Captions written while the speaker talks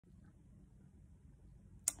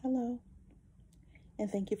Hello, and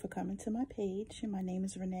thank you for coming to my page. My name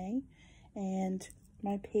is Renee, and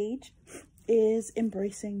my page is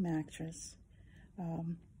Embracing Mattress.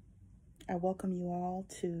 I welcome you all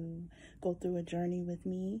to go through a journey with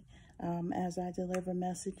me as I deliver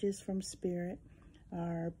messages from Spirit,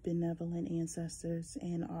 our benevolent ancestors,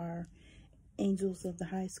 and our angels of the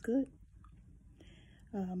highest good.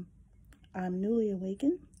 I'm newly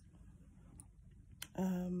awakened.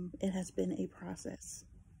 It has been a process.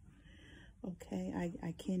 Okay,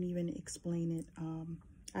 I can't even explain it.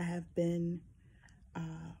 I have been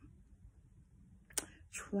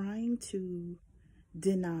trying to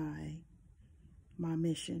deny my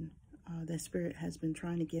mission that Spirit has been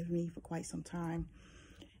trying to give me for quite some time.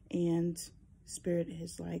 And Spirit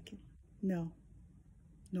is like, no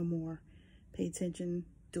more. Pay attention,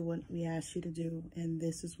 do what we ask you to do. And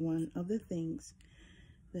this is one of the things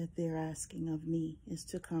that they're asking of me, is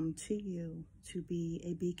to come to you, to be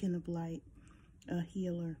a beacon of light, a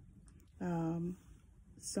healer,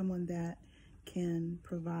 someone that can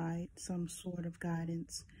provide some sort of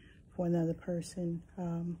guidance for another person.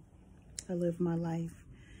 I live my life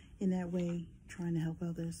in that way, trying to help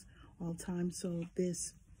others all the time. So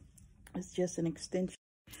this is just an extension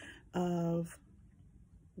of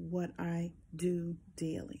what I do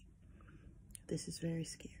daily. This is very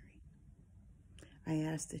scary. I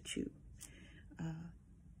ask that you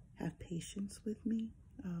have patience with me.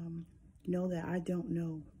 Know that I don't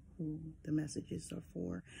know who the messages are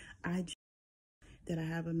for. I just know that I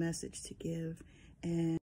have a message to give,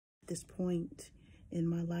 and at this point in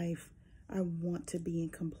my life, I want to be in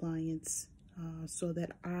compliance so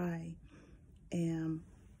that I am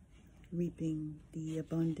reaping the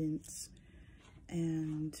abundance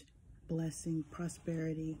and blessing,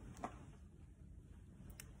 prosperity,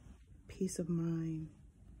 peace of mind,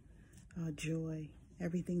 joy,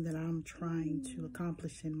 everything that I'm trying to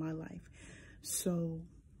accomplish in my life. So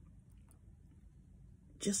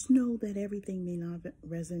just know that everything may not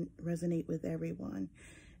resonate with everyone,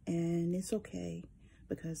 and it's okay,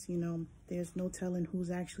 because, you know, there's no telling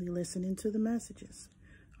who's actually listening to the messages.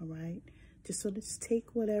 All right, just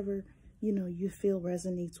take whatever, you know, you feel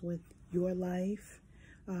resonates with your life,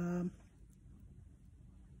 and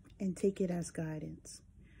take it as guidance.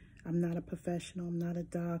 I'm not a professional. I'm not a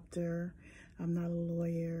doctor. I'm not a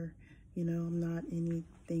lawyer. You know, I'm not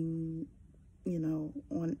anything, you know,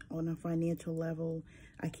 on a financial level.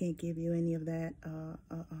 I can't give you any of that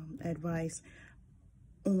advice.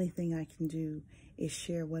 Only thing I can do is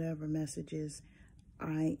share whatever messages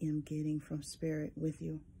I am getting from Spirit with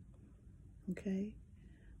you. Okay?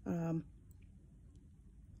 I'll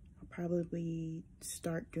probably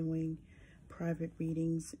start doing private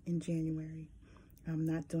readings in January. I'm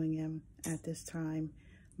not doing them at this time.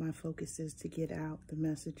 My focus is to get out the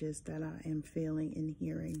messages that I am feeling and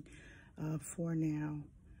hearing for now.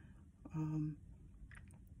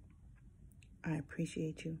 I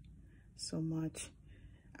appreciate you so much.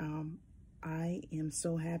 I am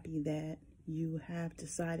so happy that you have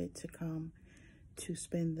decided to come to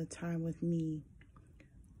spend the time with me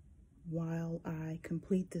while I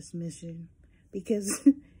complete this mission, because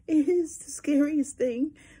it is the scariest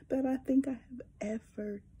thing that I think I have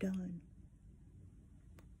ever done.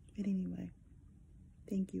 But anyway,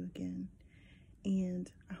 thank you again.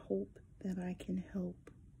 And I hope that I can help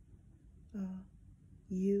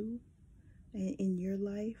you in your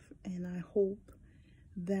life. And I hope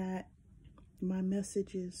that my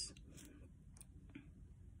messages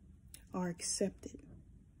are accepted.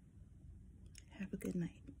 Have a good night.